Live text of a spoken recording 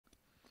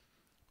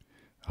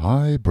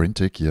Hi,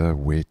 BrenTech here,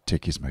 where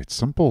tech is made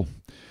simple.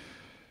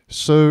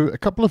 So a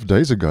couple of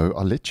days ago,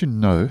 I let you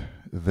know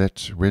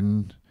that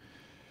when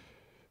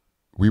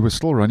we were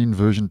still running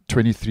version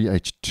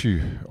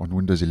 23H2 on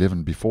Windows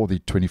 11 before the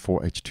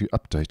 24H2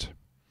 update,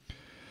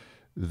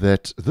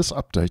 that this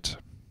update,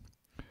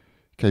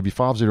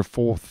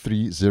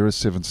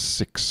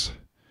 KB50430076,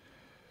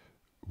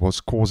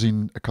 was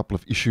causing a couple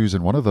of issues,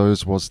 and one of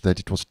those was that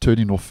it was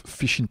turning off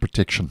phishing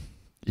protection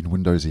in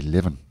Windows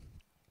 11.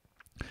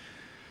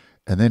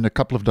 And then a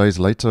couple of days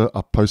later,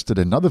 I posted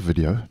another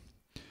video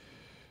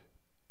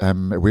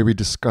where we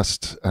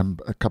discussed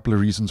a couple of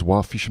reasons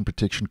why phishing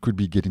protection could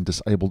be getting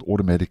disabled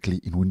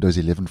automatically in Windows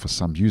 11 for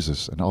some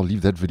users. And I'll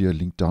leave that video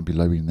linked down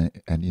below in the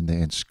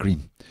end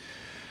screen.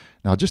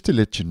 Now, just to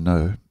let you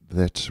know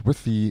that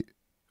with the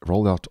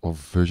rollout of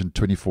version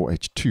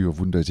 24H2 of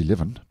Windows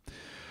 11,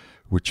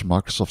 which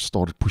Microsoft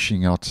started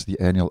pushing out the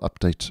annual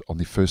update on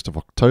the 1st of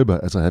October,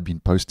 as I have been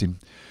posting,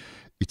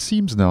 it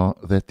seems now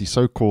that the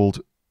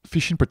so-called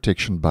phishing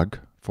protection bug,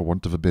 for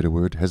want of a better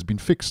word, has been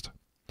fixed.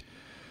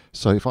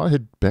 So if I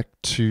head back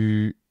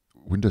to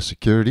Windows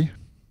Security,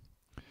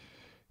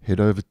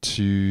 head over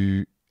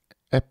to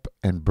App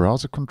and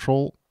Browser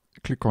Control,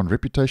 click on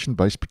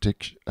Reputation-Based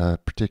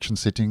Protection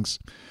Settings,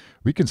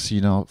 we can see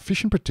now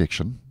phishing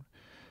protection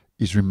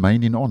is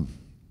remaining on.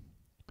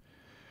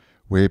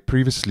 Where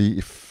previously,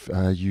 if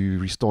you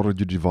restarted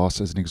your device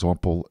as an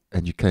example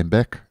and you came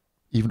back,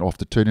 even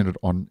after turning it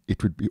on,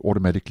 it would be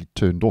automatically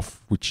turned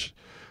off, which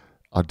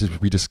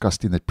we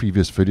discussed in that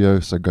previous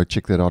video, so go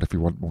check that out if you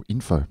want more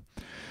info.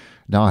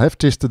 Now, I have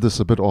tested this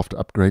a bit after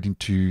upgrading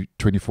to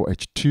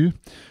 24H2.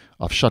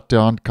 I've shut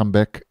down, come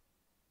back,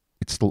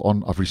 it's still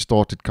on. I've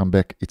restarted, come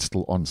back, it's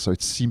still on. So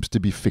it seems to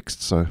be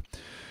fixed. So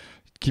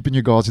keeping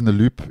you guys in the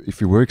loop,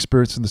 if you were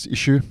experiencing this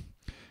issue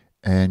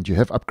and you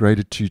have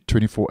upgraded to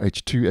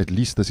 24H2, at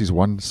least this is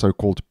one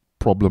so-called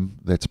problem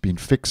that's been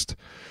fixed.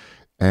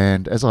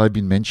 And as I've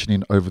been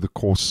mentioning over the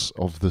course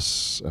of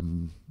this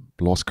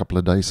last couple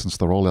of days since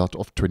the rollout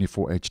of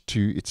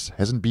 24H2, it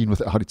hasn't been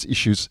without its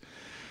issues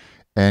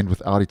and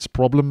without its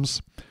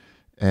problems.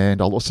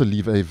 And I'll also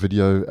leave a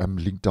video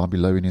linked down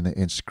below and in the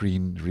end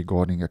screen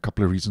regarding a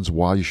couple of reasons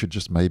why you should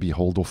just maybe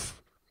hold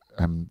off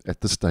at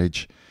this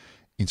stage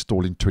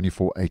installing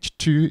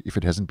 24H2 if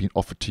it hasn't been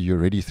offered to you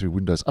already through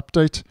Windows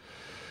Update.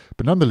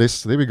 But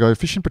nonetheless, there we go,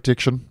 phishing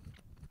protection.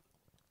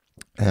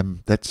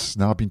 That's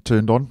now been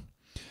turned on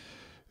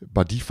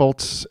by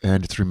default,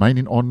 and it's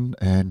remaining on,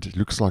 and it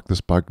looks like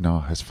this bug now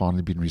has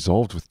finally been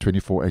resolved with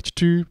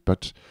 24H2.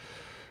 But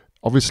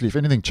obviously, if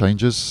anything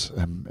changes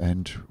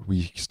and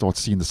we start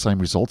seeing the same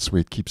results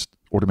where it keeps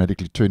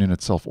automatically turning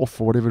itself off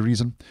for whatever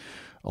reason,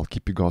 I'll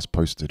keep you guys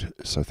posted.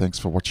 So thanks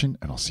for watching,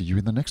 and I'll see you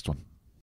in the next one.